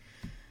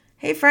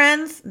Hey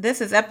friends, this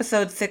is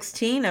episode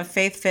 16 of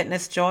Faith,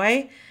 Fitness,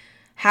 Joy,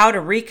 how to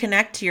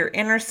reconnect to your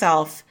inner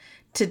self.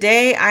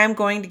 Today I'm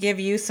going to give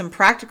you some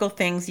practical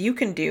things you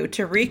can do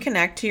to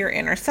reconnect to your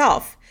inner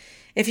self.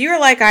 If you're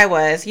like I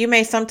was, you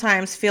may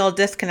sometimes feel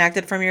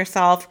disconnected from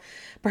yourself.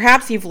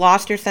 Perhaps you've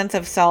lost your sense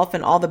of self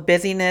in all the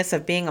busyness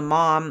of being a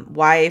mom,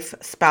 wife,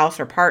 spouse,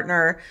 or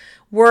partner,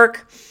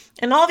 work,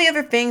 and all the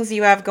other things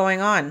you have going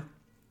on.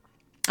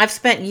 I've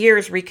spent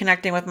years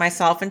reconnecting with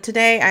myself, and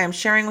today I am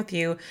sharing with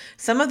you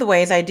some of the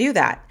ways I do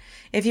that.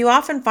 If you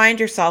often find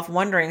yourself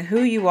wondering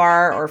who you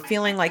are or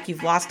feeling like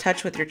you've lost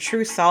touch with your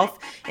true self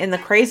in the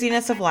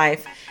craziness of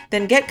life,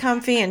 then get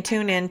comfy and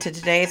tune in to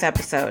today's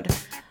episode.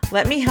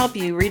 Let me help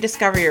you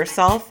rediscover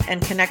yourself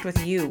and connect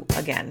with you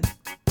again.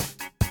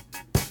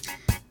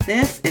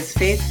 This is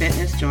Faith,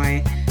 Fitness,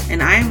 Joy,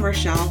 and I am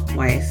Rochelle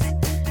Weiss.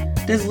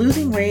 Does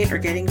losing weight or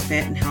getting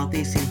fit and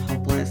healthy seem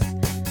hopeless?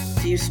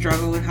 Do you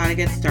struggle with how to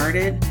get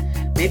started?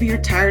 Maybe you're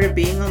tired of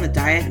being on the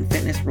diet and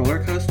fitness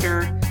roller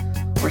coaster,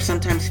 or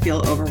sometimes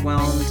feel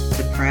overwhelmed,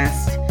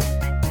 depressed,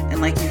 and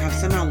like you have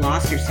somehow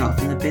lost yourself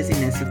in the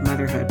busyness of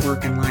motherhood,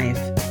 work, and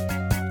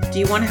life. Do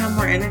you want to have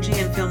more energy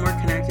and feel more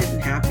connected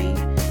and happy?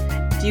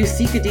 Do you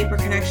seek a deeper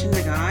connection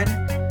to God?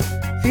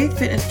 Faith,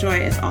 Fitness, Joy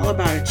is all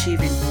about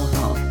achieving whole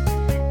health.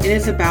 It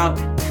is about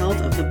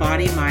health of the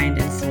body, mind,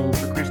 and soul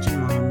for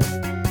Christian moms.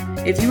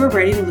 If you are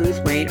ready to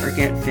lose weight or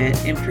get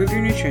fit, improve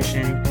your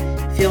nutrition,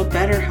 feel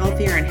better,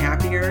 healthier, and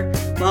happier,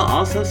 while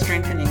also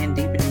strengthening and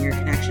deepening your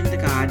connection to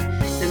God,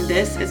 then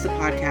this is the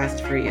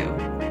podcast for you.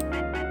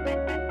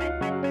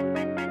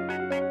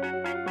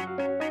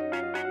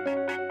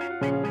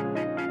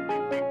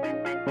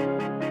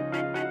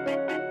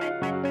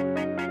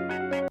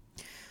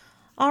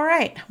 All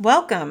right,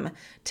 welcome.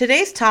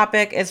 Today's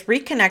topic is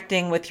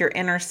reconnecting with your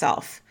inner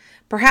self.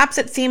 Perhaps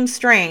it seems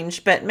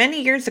strange, but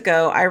many years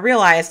ago, I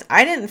realized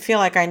I didn't feel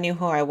like I knew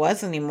who I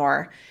was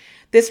anymore.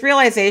 This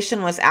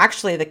realization was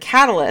actually the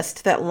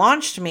catalyst that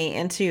launched me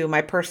into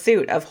my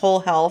pursuit of whole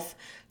health,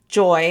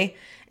 joy,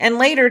 and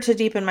later to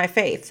deepen my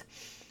faith.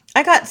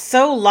 I got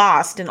so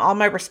lost in all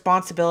my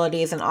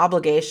responsibilities and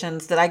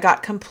obligations that I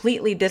got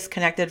completely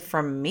disconnected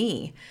from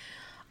me.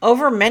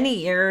 Over many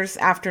years,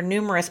 after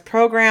numerous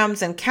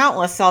programs and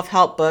countless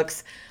self-help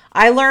books,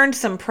 I learned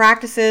some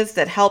practices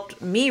that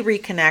helped me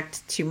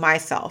reconnect to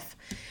myself.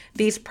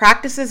 These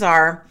practices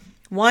are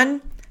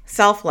 1.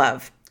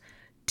 Self-love,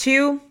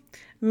 2.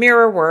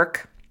 Mirror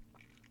work,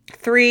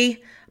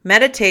 3.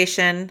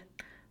 Meditation,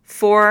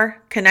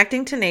 4.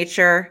 Connecting to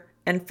nature,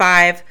 and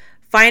 5.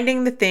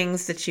 Finding the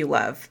things that you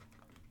love.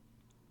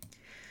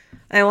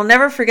 I will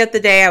never forget the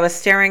day I was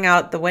staring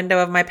out the window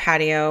of my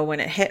patio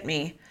when it hit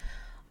me.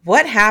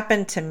 What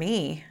happened to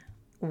me?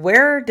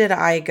 Where did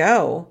I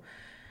go?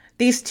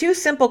 These two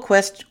simple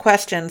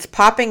questions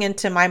popping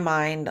into my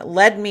mind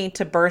led me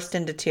to burst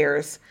into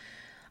tears.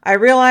 I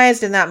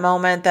realized in that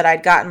moment that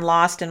I'd gotten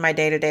lost in my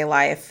day-to-day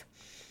life.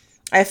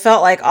 I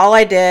felt like all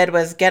I did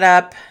was get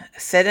up,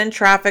 sit in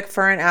traffic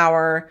for an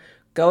hour,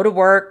 go to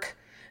work,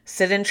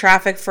 sit in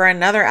traffic for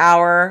another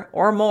hour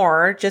or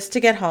more just to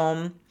get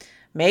home,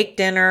 make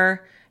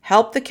dinner,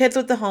 help the kids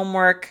with the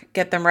homework,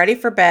 get them ready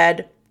for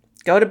bed,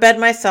 go to bed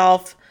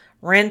myself,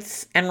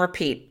 rinse and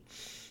repeat.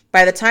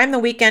 By the time the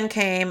weekend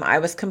came, I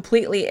was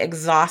completely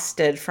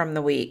exhausted from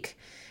the week.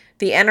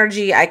 The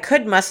energy I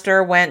could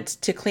muster went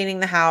to cleaning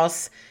the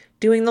house,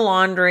 doing the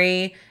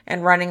laundry,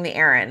 and running the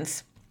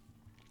errands.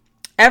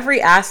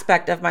 Every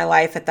aspect of my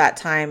life at that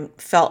time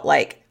felt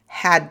like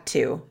had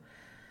to.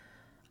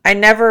 I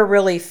never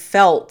really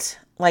felt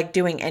like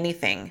doing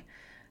anything.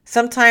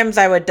 Sometimes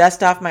I would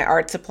dust off my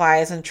art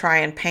supplies and try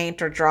and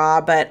paint or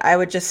draw, but I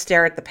would just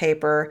stare at the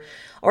paper.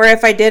 Or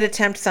if I did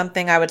attempt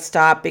something, I would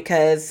stop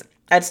because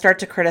I'd start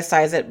to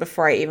criticize it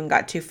before I even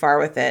got too far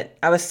with it.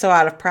 I was so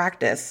out of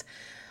practice.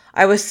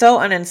 I was so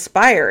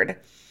uninspired.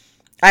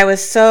 I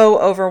was so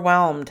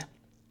overwhelmed.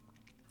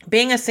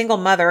 Being a single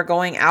mother,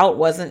 going out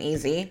wasn't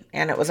easy,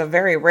 and it was a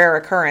very rare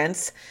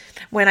occurrence.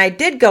 When I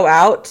did go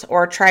out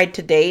or tried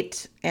to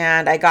date,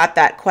 and I got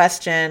that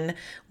question,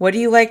 what do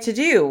you like to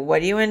do?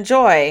 What do you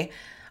enjoy?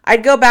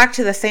 I'd go back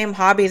to the same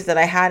hobbies that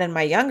I had in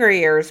my younger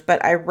years,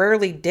 but I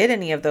rarely did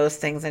any of those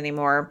things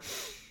anymore.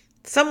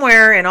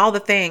 Somewhere in all the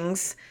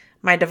things,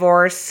 my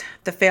divorce,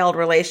 the failed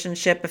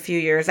relationship a few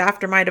years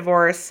after my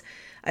divorce,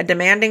 a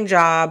demanding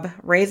job,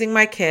 raising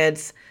my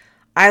kids,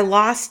 I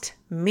lost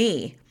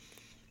me.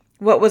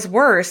 What was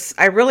worse,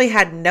 I really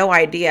had no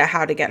idea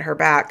how to get her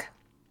back.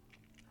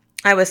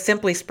 I was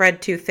simply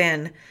spread too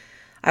thin.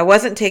 I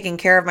wasn't taking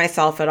care of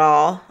myself at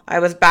all. I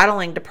was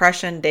battling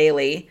depression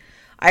daily.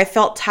 I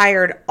felt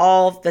tired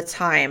all the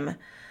time.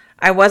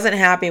 I wasn't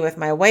happy with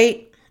my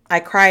weight. I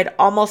cried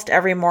almost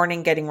every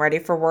morning getting ready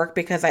for work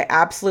because I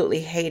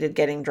absolutely hated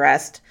getting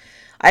dressed.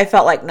 I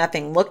felt like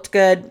nothing looked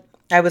good.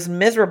 I was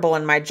miserable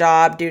in my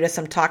job due to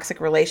some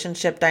toxic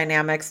relationship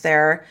dynamics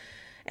there.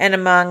 And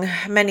among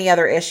many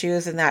other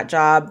issues in that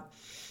job,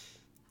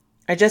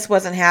 I just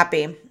wasn't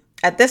happy.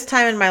 At this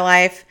time in my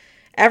life,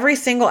 every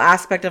single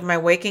aspect of my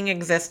waking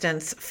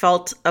existence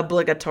felt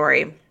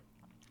obligatory.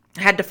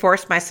 I had to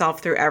force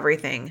myself through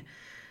everything.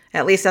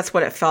 At least that's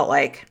what it felt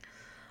like.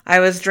 I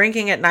was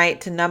drinking at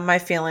night to numb my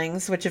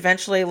feelings, which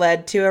eventually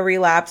led to a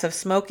relapse of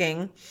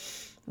smoking,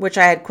 which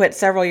I had quit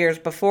several years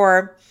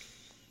before.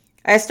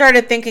 I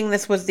started thinking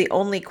this was the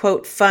only,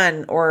 quote,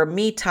 fun or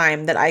me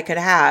time that I could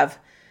have.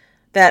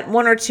 That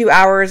 1 or 2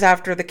 hours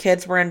after the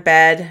kids were in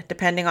bed,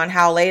 depending on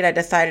how late I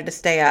decided to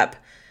stay up.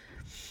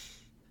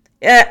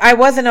 I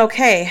wasn't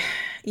okay.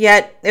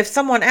 Yet, if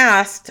someone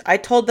asked, I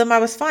told them I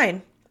was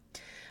fine.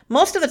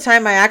 Most of the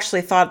time, I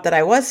actually thought that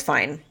I was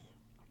fine.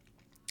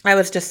 I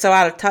was just so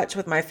out of touch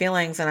with my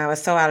feelings, and I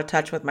was so out of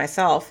touch with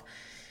myself.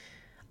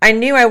 I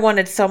knew I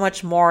wanted so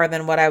much more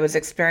than what I was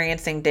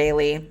experiencing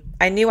daily.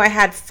 I knew I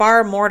had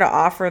far more to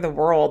offer the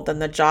world than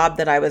the job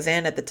that I was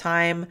in at the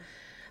time.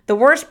 The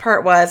worst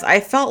part was I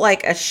felt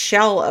like a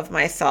shell of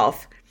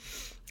myself.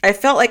 I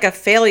felt like a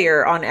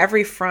failure on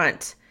every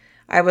front.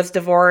 I was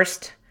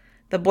divorced.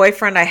 The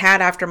boyfriend I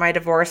had after my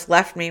divorce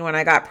left me when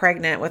I got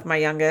pregnant with my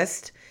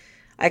youngest.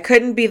 I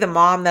couldn't be the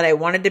mom that I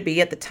wanted to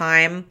be at the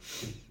time.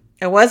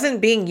 I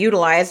wasn't being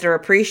utilized or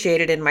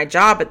appreciated in my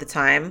job at the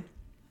time.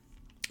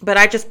 But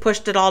I just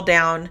pushed it all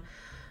down.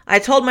 I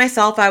told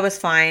myself I was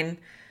fine.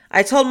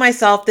 I told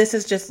myself this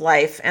is just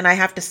life and I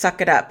have to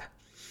suck it up.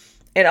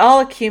 It all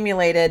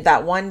accumulated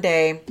that one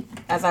day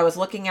as I was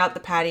looking out the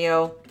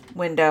patio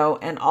window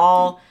and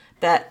all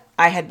that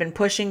I had been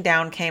pushing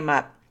down came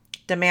up,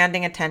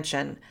 demanding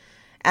attention.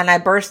 And I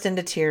burst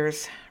into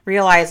tears,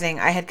 realizing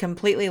I had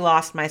completely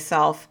lost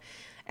myself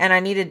and I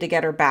needed to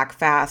get her back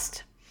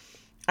fast.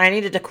 I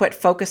needed to quit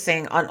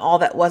focusing on all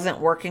that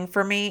wasn't working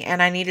for me,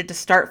 and I needed to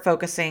start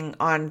focusing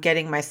on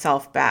getting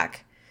myself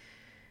back.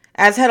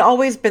 As had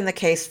always been the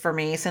case for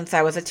me since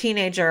I was a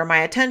teenager, my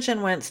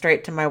attention went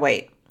straight to my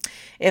weight.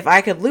 If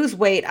I could lose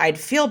weight, I'd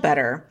feel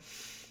better.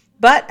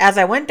 But as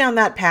I went down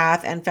that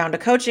path and found a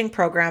coaching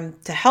program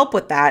to help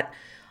with that,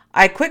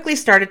 I quickly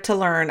started to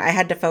learn I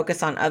had to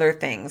focus on other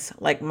things,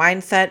 like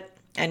mindset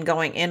and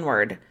going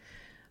inward.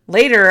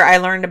 Later, I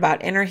learned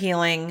about inner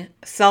healing,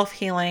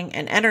 self-healing,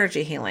 and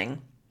energy healing.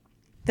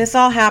 This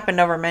all happened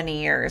over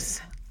many years.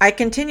 I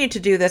continue to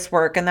do this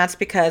work, and that's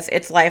because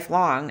it's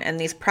lifelong, and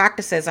these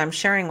practices I'm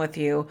sharing with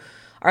you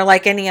are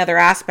like any other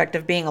aspect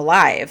of being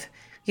alive.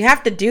 You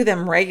have to do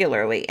them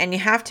regularly, and you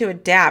have to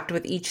adapt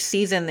with each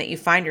season that you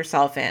find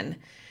yourself in.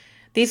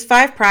 These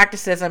 5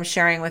 practices I'm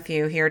sharing with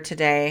you here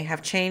today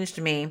have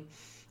changed me,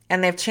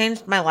 and they've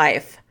changed my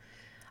life.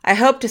 I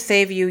hope to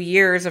save you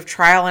years of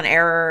trial and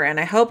error,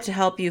 and I hope to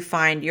help you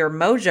find your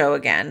mojo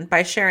again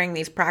by sharing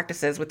these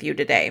practices with you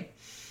today.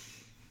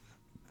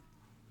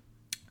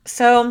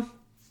 So,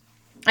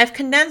 I've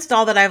condensed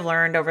all that I've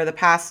learned over the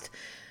past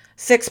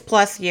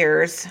 6+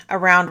 years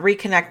around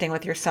reconnecting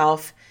with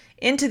yourself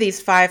into these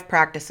 5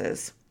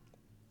 practices.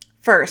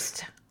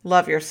 First,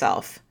 love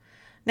yourself.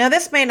 Now,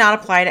 this may not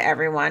apply to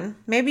everyone.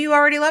 Maybe you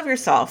already love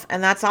yourself,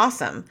 and that's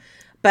awesome.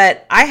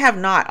 But I have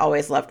not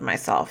always loved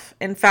myself.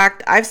 In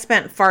fact, I've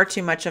spent far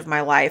too much of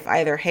my life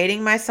either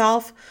hating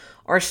myself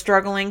or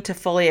struggling to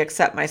fully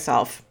accept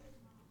myself.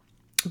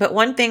 But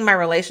one thing my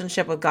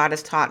relationship with God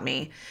has taught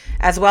me,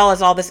 as well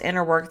as all this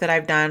inner work that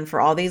I've done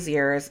for all these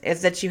years,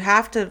 is that you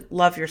have to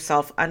love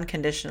yourself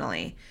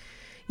unconditionally.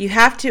 You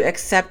have to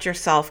accept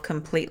yourself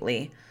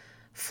completely,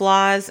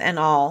 flaws and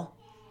all.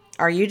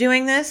 Are you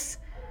doing this?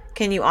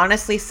 Can you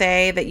honestly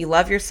say that you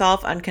love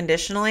yourself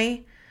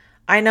unconditionally?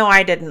 I know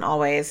I didn't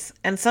always,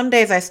 and some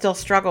days I still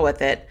struggle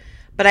with it,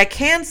 but I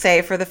can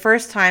say for the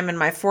first time in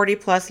my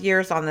 40+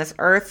 years on this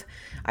earth,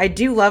 I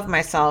do love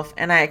myself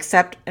and I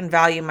accept and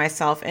value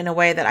myself in a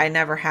way that I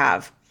never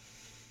have.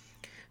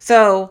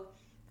 So,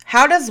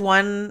 how does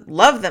one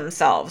love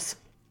themselves?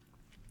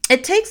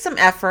 It takes some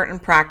effort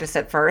and practice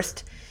at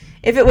first.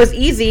 If it was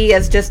easy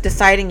as just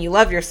deciding you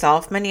love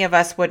yourself, many of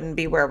us wouldn't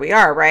be where we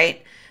are,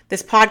 right?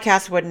 This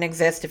podcast wouldn't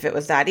exist if it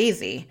was that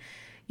easy.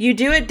 You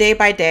do it day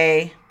by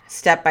day,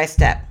 step by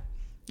step.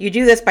 You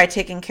do this by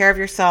taking care of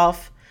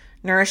yourself,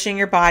 nourishing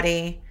your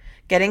body,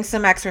 getting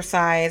some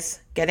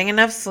exercise, getting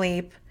enough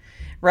sleep,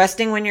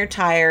 resting when you're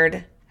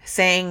tired,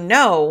 saying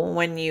no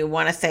when you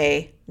want to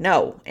say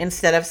no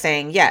instead of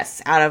saying yes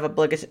out of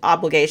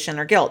obligation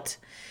or guilt,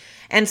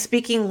 and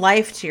speaking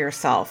life to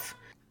yourself.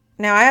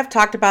 Now, I have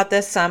talked about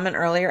this some in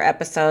earlier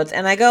episodes,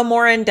 and I go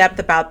more in depth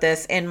about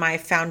this in my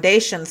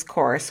Foundations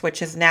course,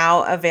 which is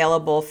now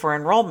available for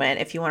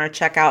enrollment. If you want to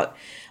check out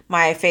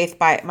my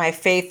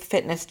Faith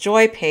Fitness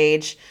Joy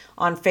page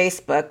on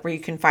Facebook, where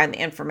you can find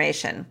the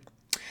information.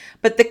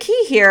 But the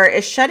key here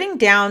is shutting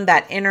down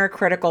that inner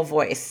critical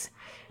voice.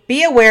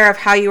 Be aware of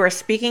how you are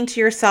speaking to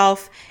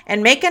yourself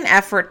and make an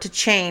effort to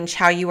change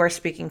how you are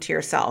speaking to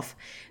yourself.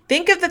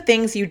 Think of the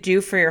things you do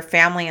for your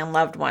family and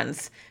loved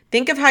ones.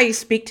 Think of how you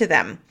speak to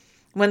them.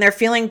 When they're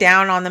feeling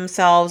down on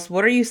themselves,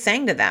 what are you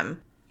saying to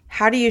them?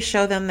 How do you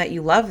show them that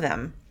you love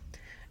them?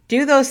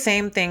 Do those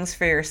same things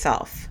for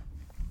yourself.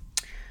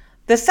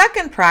 The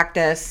second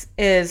practice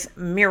is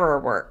mirror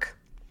work.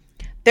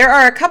 There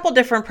are a couple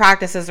different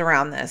practices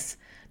around this.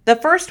 The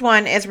first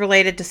one is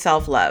related to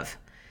self-love.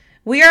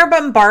 We are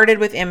bombarded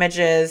with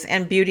images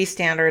and beauty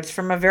standards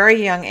from a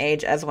very young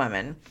age as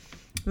women.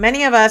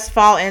 Many of us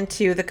fall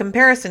into the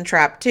comparison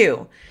trap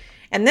too,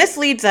 and this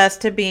leads us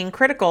to being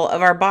critical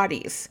of our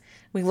bodies.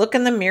 We look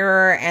in the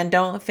mirror and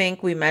don't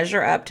think we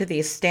measure up to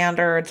these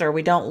standards, or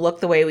we don't look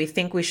the way we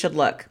think we should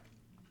look.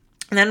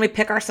 And then we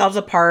pick ourselves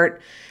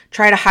apart,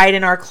 try to hide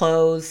in our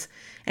clothes,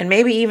 and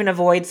maybe even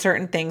avoid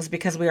certain things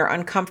because we are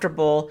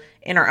uncomfortable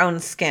in our own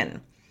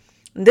skin.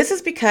 This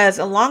is because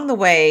along the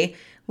way,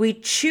 we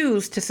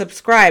choose to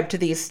subscribe to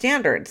these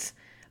standards.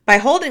 By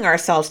holding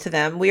ourselves to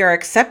them, we are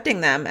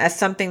accepting them as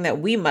something that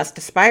we must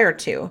aspire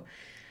to.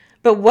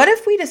 But what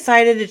if we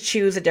decided to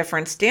choose a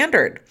different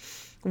standard?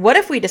 What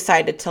if we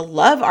decided to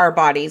love our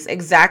bodies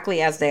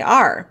exactly as they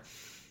are?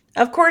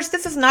 Of course,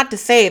 this is not to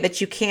say that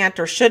you can't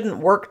or shouldn't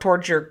work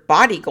towards your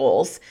body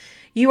goals.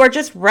 You are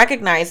just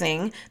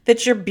recognizing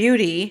that your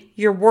beauty,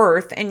 your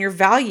worth, and your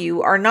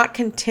value are not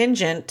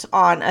contingent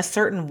on a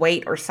certain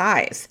weight or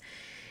size.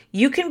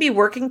 You can be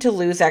working to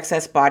lose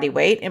excess body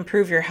weight,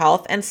 improve your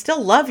health, and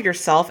still love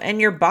yourself and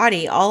your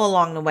body all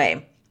along the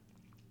way.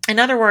 In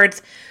other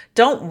words,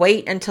 don't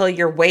wait until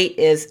your weight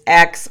is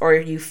X or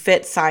you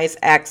fit size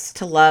X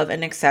to love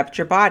and accept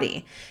your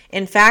body.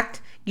 In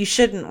fact, you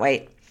shouldn't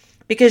wait,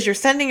 because you're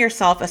sending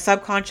yourself a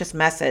subconscious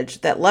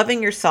message that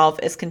loving yourself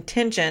is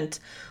contingent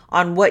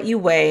on what you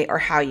weigh or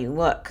how you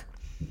look.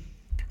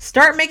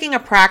 Start making a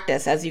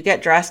practice as you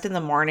get dressed in the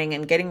morning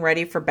and getting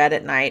ready for bed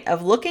at night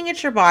of looking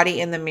at your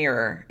body in the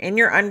mirror, in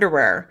your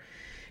underwear.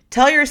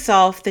 Tell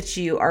yourself that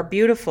you are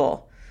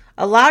beautiful.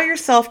 Allow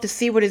yourself to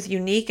see what is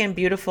unique and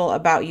beautiful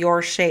about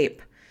your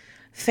shape.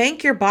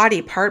 Thank your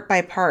body part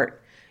by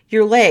part,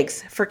 your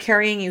legs for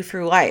carrying you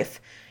through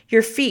life,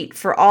 your feet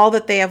for all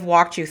that they have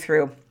walked you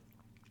through,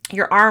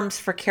 your arms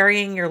for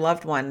carrying your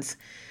loved ones,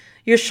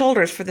 your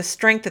shoulders for the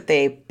strength that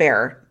they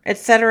bear,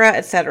 etc.,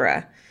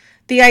 etc.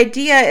 The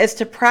idea is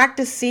to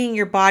practice seeing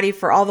your body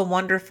for all the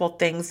wonderful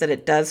things that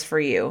it does for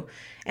you,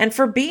 and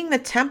for being the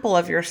temple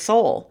of your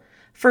soul,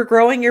 for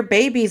growing your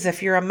babies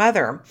if you're a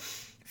mother,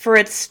 for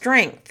its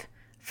strength,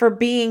 for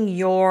being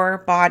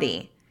your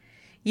body.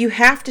 You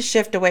have to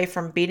shift away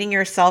from beating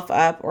yourself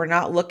up or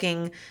not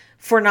looking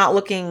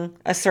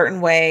a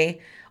certain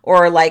way,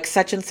 or like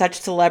such and such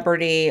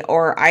celebrity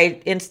or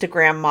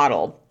Instagram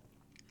model.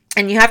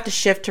 And you have to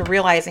shift to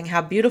realizing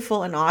how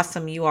beautiful and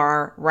awesome you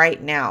are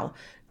right now,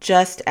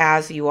 just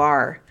as you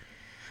are.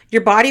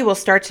 Your body will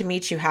start to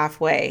meet you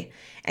halfway,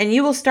 and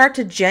you will start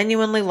to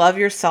genuinely love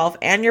yourself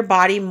and your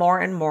body more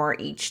and more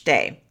each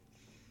day.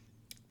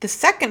 The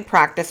second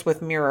practice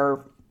with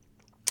mirror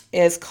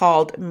is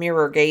called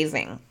mirror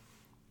gazing.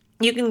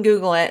 You can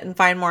Google it and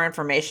find more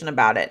information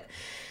about it.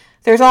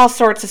 There's all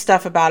sorts of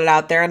stuff about it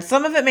out there, and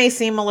some of it may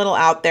seem a little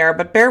out there,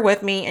 but bear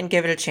with me and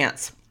give it a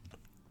chance.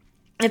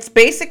 It's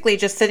basically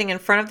just sitting in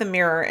front of the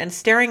mirror and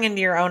staring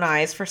into your own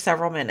eyes for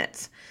several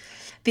minutes.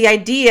 The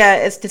idea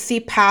is to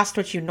see past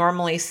what you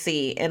normally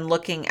see in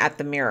looking at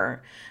the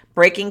mirror,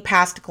 breaking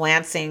past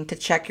glancing to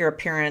check your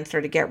appearance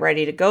or to get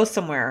ready to go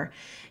somewhere.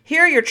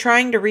 Here you're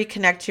trying to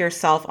reconnect to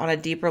yourself on a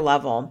deeper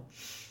level.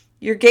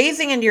 You're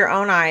gazing into your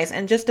own eyes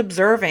and just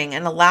observing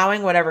and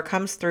allowing whatever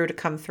comes through to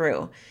come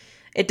through.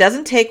 It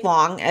doesn't take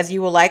long, as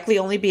you will likely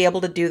only be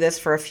able to do this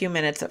for a few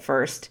minutes at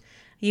first.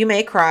 You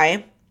may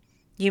cry.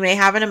 You may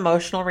have an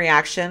emotional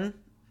reaction,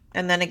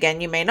 and then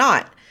again, you may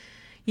not.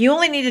 You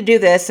only need to do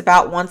this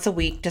about once a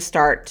week to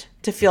start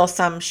to feel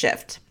some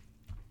shift.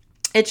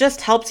 It just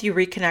helps you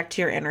reconnect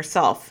to your inner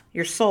self,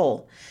 your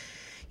soul.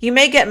 You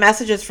may get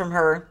messages from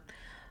her.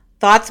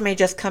 Thoughts may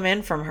just come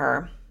in from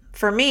her.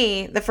 For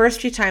me, the first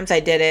few times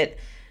I did it,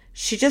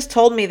 she just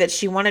told me that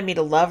she wanted me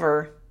to love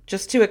her,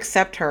 just to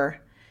accept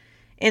her.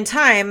 In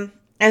time,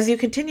 as you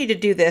continue to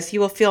do this, you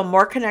will feel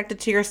more connected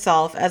to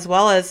yourself, as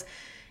well as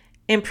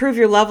improve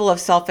your level of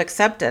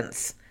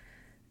self-acceptance.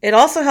 It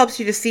also helps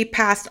you to see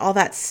past all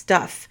that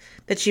stuff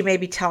that you may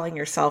be telling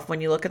yourself when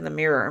you look in the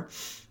mirror,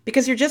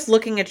 because you're just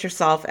looking at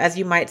yourself as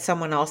you might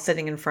someone else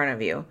sitting in front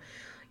of you.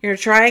 You're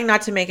trying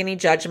not to make any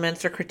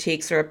judgments or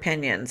critiques or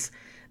opinions.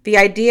 The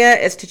idea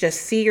is to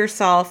just see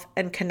yourself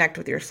and connect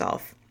with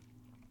yourself.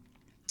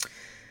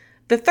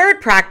 The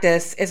third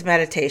practice is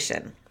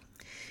meditation.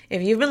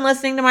 If you've been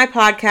listening to my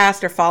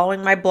podcast or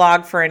following my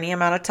blog for any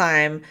amount of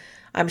time,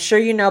 I'm sure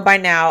you know by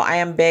now I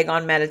am big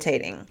on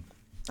meditating.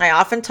 I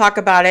often talk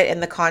about it in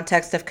the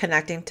context of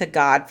connecting to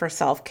God for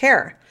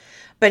self-care.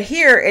 But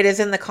here it is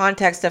in the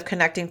context of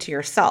connecting to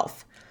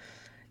yourself.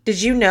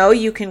 Did you know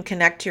you can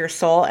connect to your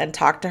soul and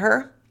talk to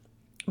her?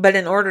 But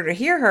in order to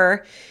hear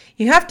her,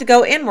 you have to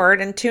go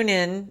inward and tune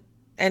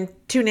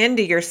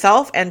into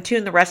yourself and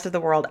tune the rest of the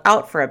world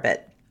out for a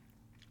bit.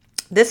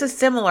 This is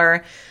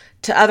similar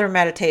to other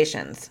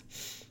meditations.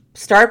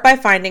 Start by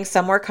finding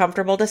somewhere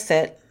comfortable to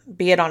sit,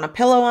 be it on a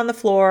pillow on the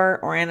floor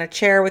or in a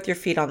chair with your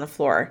feet on the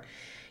floor.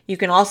 You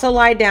can also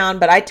lie down,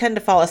 but I tend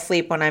to fall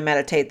asleep when I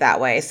meditate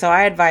that way, so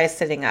I advise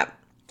sitting up.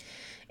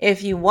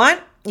 If you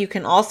want, you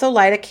can also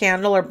light a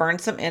candle or burn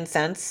some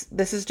incense.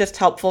 This is just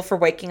helpful for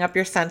waking up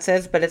your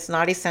senses, but it's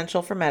not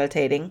essential for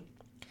meditating.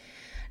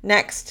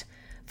 Next,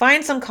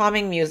 find some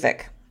calming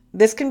music.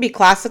 This can be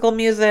classical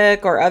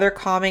music or other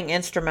calming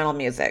instrumental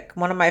music.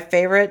 One of my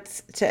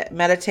favorites to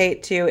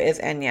meditate to is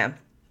Enya.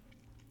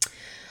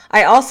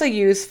 I also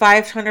use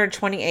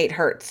 528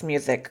 hertz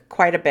music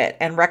quite a bit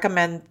and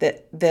recommend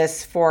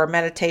this for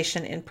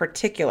meditation in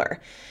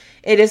particular.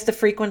 It is the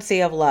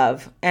frequency of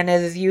love and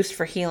it is used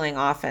for healing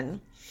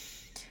often.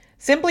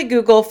 Simply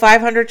Google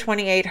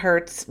 528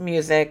 hertz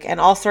music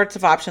and all sorts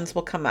of options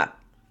will come up.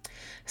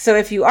 So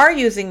if you are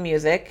using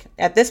music,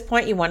 at this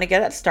point you want to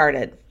get it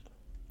started.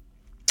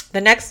 The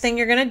next thing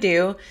you're going to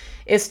do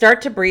is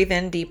start to breathe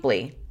in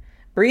deeply.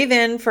 Breathe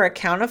in for a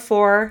count of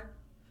 4.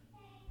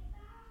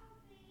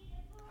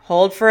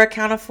 Hold for a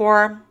count of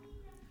 4.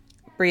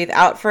 Breathe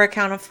out for a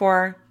count of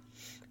 4.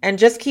 And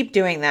just keep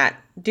doing that.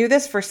 Do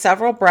this for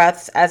several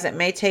breaths as it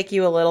may take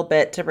you a little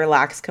bit to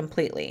relax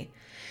completely.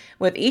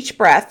 With each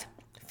breath,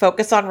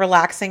 focus on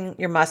relaxing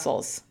your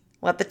muscles.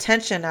 Let the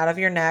tension out of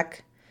your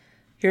neck,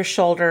 your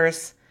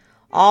shoulders,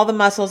 all the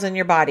muscles in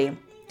your body.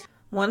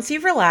 Once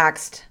you've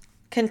relaxed,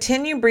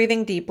 continue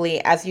breathing deeply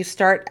as you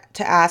start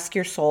to ask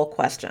your soul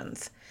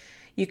questions.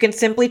 You can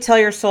simply tell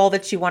your soul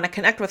that you want to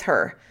connect with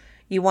her.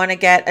 You want to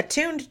get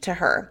attuned to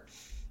her.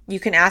 You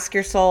can ask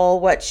your soul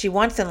what she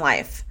wants in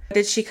life. What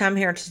did she come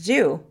here to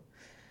do?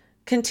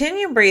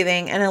 Continue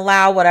breathing and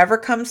allow whatever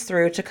comes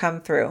through to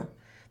come through.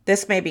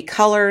 This may be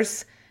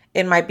colors,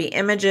 it might be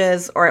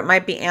images, or it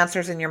might be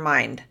answers in your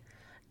mind.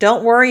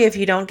 Don't worry if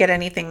you don't get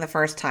anything the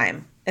first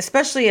time,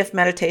 especially if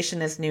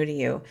meditation is new to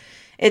you.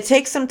 It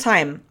takes some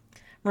time.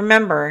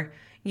 Remember,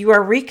 you are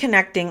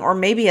reconnecting or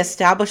maybe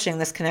establishing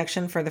this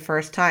connection for the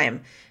first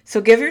time. So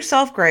give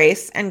yourself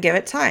grace and give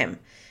it time.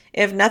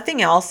 If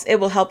nothing else, it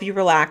will help you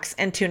relax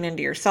and tune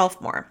into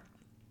yourself more.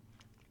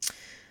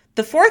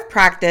 The fourth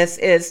practice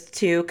is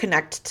to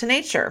connect to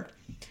nature.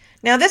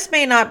 Now, this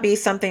may not be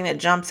something that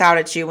jumps out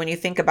at you when you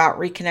think about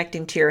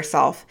reconnecting to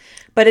yourself,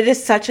 but it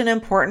is such an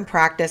important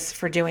practice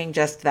for doing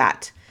just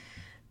that.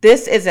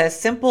 This is as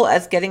simple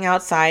as getting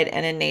outside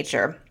and in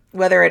nature,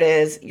 whether it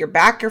is your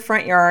back, your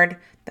front yard,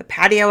 the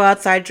patio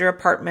outside your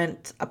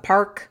apartment, a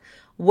park,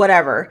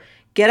 whatever.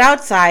 Get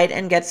outside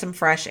and get some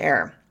fresh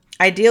air.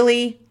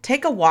 Ideally,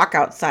 take a walk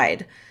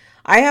outside.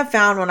 I have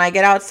found when I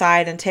get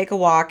outside and take a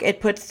walk, it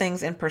puts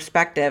things in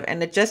perspective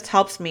and it just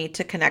helps me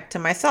to connect to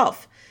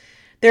myself.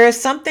 There is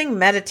something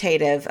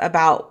meditative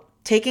about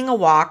taking a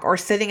walk or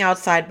sitting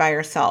outside by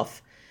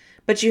yourself,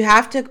 but you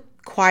have to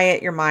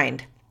quiet your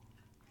mind.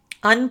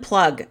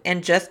 Unplug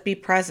and just be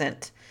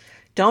present.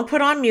 Don't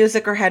put on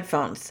music or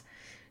headphones.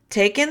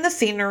 Take in the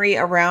scenery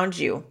around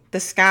you, the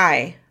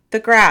sky, the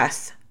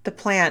grass, the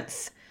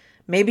plants.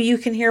 Maybe you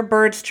can hear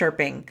birds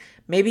chirping.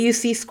 Maybe you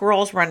see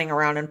squirrels running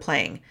around and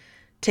playing.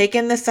 Take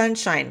in the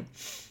sunshine.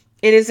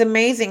 It is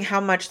amazing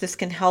how much this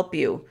can help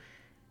you,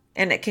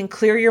 and it can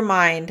clear your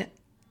mind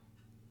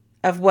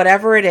of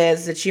whatever it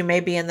is that you may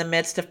be in the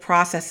midst of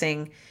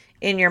processing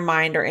in your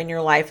mind or in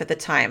your life at the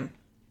time.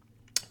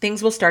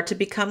 Things will start to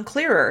become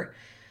clearer.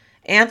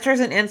 Answers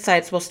and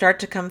insights will start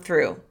to come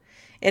through.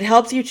 It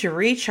helps you to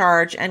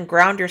recharge and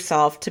ground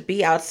yourself to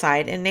be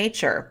outside in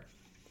nature.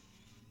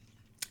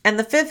 And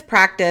the fifth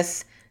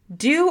practice,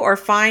 do or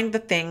find the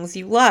things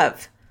you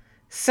love.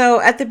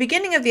 So at the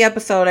beginning of the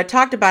episode, I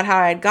talked about how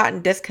I had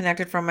gotten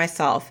disconnected from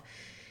myself.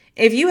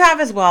 If you have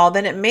as well,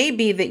 then it may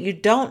be that you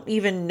don't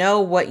even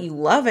know what you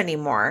love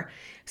anymore.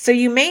 So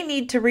you may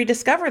need to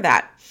rediscover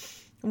that.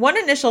 One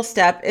initial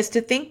step is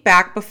to think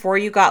back before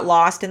you got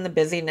lost in the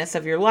busyness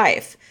of your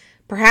life.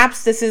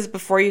 Perhaps this is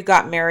before you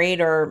got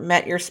married or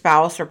met your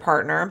spouse or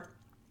partner.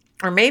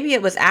 Or maybe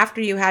it was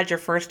after you had your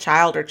first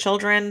child or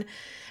children.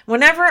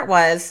 Whenever it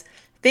was,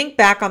 think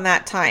back on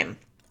that time.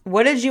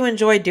 What did you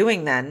enjoy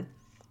doing then?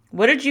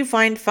 What did you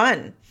find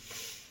fun?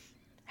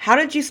 How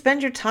did you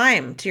spend your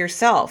time to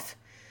yourself?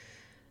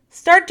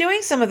 Start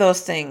doing some of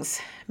those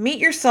things. Meet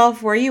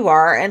yourself where you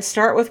are and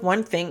start with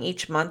one thing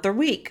each month or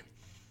week.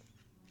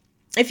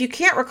 If you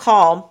can't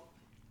recall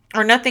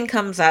or nothing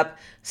comes up,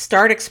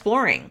 start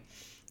exploring.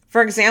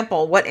 For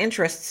example, what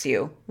interests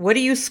you? What do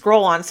you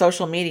scroll on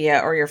social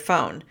media or your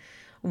phone?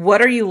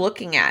 What are you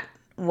looking at?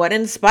 What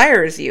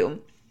inspires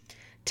you?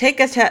 Take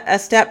a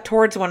step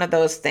towards one of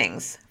those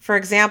things. For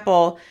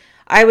example,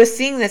 I was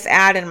seeing this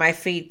ad in my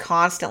feed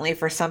constantly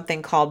for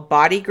something called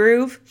Body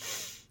Groove,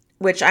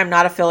 which I'm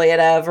not affiliate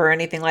of or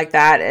anything like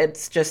that.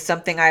 It's just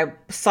something I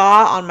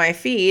saw on my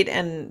feed,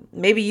 and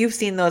maybe you've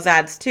seen those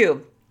ads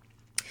too.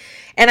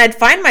 And I'd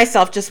find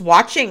myself just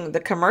watching the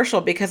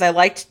commercial because I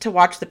liked to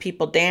watch the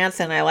people dance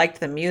and I liked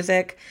the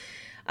music.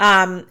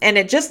 And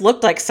it just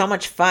looked like so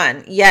much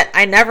fun, yet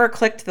I never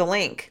clicked the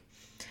link.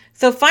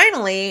 So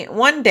finally,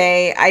 one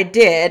day I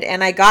did,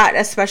 and I got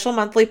a special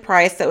monthly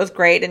price that was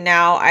great. And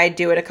now I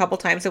do it a couple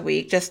times a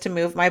week just to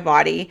move my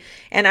body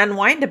and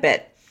unwind a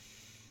bit.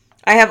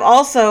 I have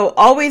also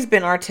always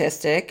been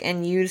artistic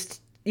and used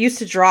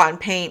to draw and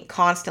paint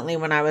constantly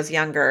when I was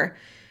younger.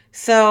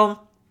 So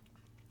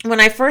when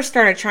I first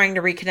started trying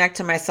to reconnect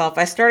to myself,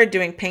 I started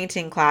doing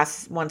painting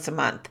class once a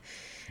month.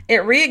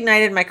 It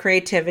reignited my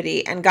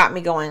creativity and got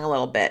me going a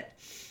little bit.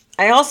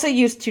 I also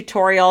use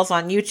tutorials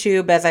on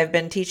YouTube as I've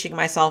been teaching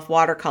myself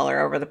watercolor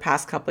over the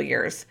past couple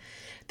years.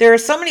 There are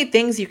so many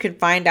things you can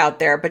find out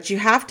there, but you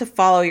have to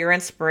follow your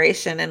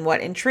inspiration and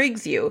what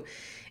intrigues you.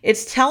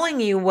 It's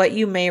telling you what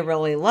you may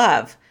really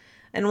love.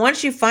 And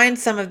once you find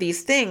some of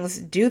these things,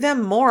 do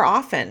them more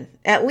often,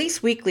 at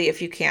least weekly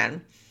if you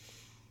can.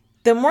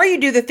 The more you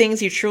do the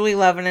things you truly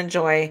love and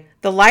enjoy,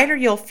 the lighter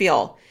you'll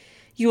feel.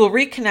 You will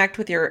reconnect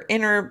with your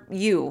inner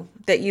you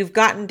that you've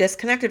gotten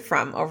disconnected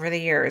from over the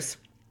years.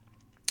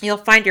 You'll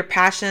find your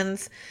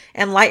passions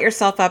and light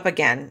yourself up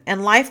again,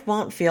 and life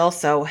won't feel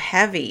so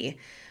heavy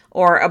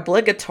or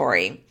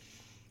obligatory.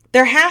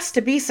 There has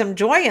to be some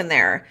joy in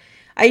there.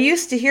 I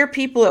used to hear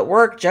people at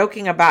work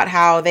joking about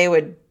how they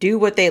would do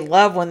what they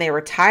love when they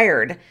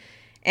retired.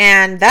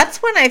 And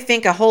that's when I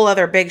think a whole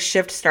other big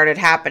shift started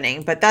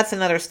happening, but that's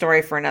another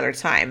story for another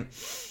time.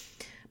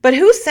 But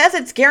who says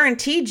it's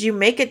guaranteed you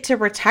make it to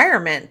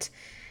retirement?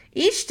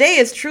 Each day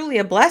is truly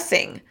a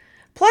blessing.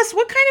 Plus,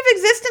 what kind of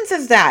existence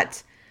is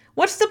that?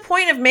 What's the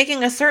point of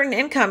making a certain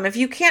income if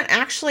you can't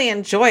actually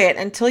enjoy it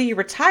until you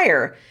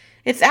retire?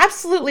 It's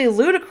absolutely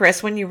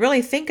ludicrous when you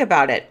really think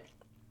about it.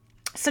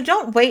 So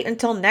don't wait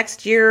until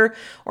next year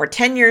or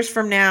 10 years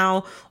from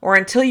now or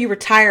until you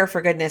retire,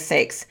 for goodness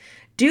sakes.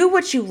 Do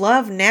what you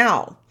love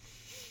now.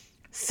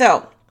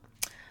 So,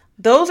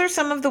 those are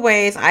some of the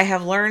ways I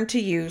have learned to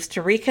use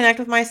to reconnect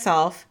with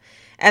myself.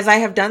 As I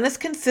have done this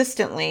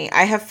consistently,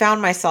 I have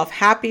found myself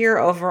happier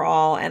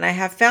overall, and I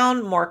have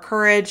found more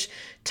courage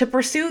to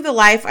pursue the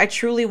life I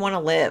truly want to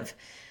live.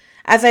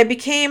 As I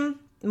became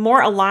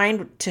more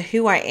aligned to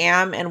who I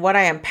am and what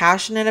I am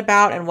passionate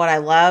about and what I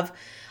love,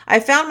 I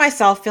found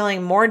myself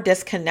feeling more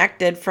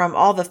disconnected from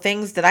all the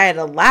things that I had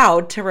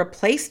allowed to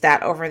replace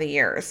that over the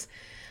years.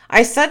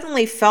 I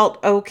suddenly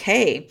felt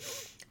okay,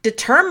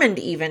 determined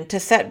even to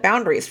set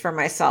boundaries for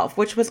myself,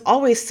 which was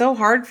always so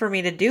hard for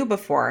me to do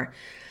before.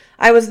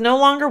 I was no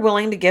longer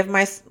willing to give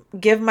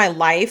my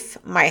life,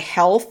 my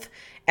health,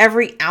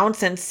 every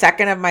ounce and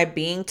second of my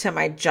being to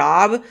my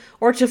job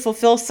or to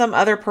fulfill some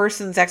other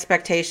person's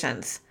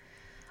expectations.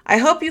 I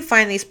hope you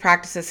find these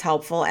practices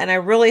helpful, and I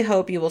really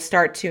hope you will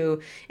start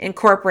to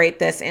incorporate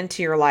this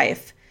into your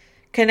life.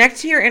 Connect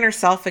to your inner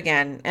self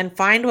again and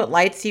find what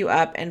lights you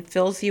up and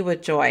fills you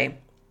with joy.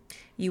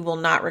 You will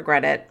not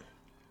regret it.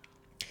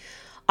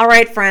 All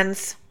right,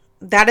 friends,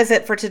 that is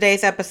it for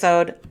today's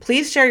episode.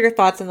 Please share your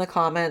thoughts in the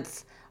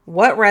comments.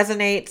 What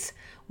resonates?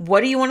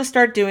 What do you want to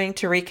start doing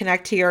to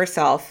reconnect to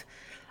yourself?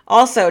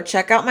 Also,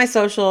 check out my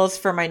socials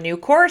for my new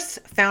course,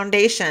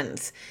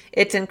 Foundations.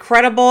 It's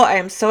incredible. I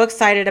am so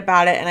excited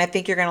about it, and I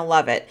think you're going to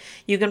love it.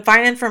 You can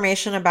find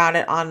information about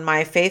it on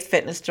my Faith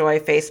Fitness Joy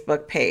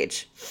Facebook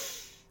page.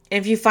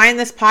 If you find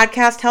this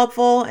podcast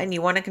helpful and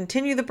you want to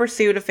continue the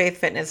pursuit of faith,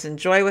 fitness, and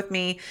joy with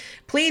me,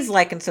 please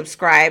like and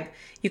subscribe.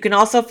 You can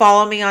also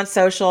follow me on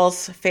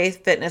socials,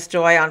 Faith Fitness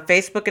Joy on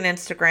Facebook and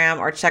Instagram,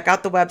 or check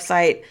out the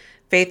website,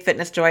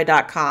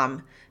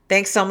 faithfitnessjoy.com.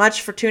 Thanks so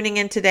much for tuning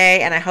in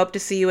today, and I hope to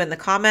see you in the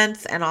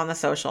comments and on the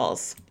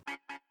socials.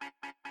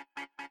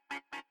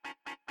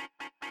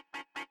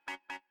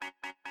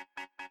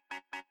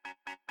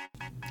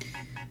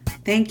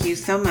 Thank you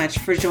so much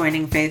for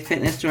joining Faith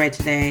Fitness Joy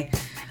today.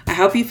 I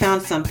hope you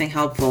found something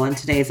helpful in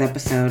today's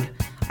episode.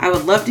 I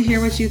would love to hear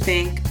what you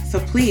think, so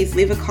please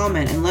leave a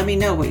comment and let me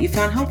know what you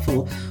found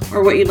helpful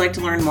or what you'd like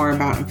to learn more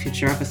about in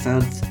future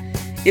episodes.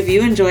 If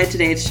you enjoyed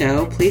today's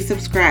show, please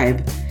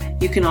subscribe.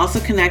 You can also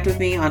connect with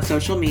me on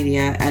social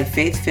media at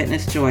Faith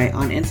Fitness Joy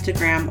on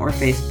Instagram or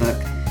Facebook.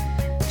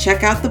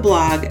 Check out the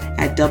blog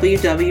at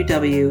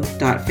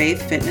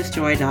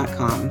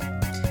www.faithfitnessjoy.com.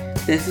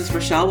 This is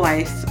Rochelle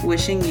Weiss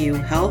wishing you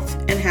health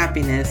and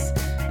happiness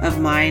of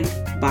mind,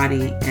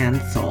 body,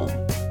 and soul.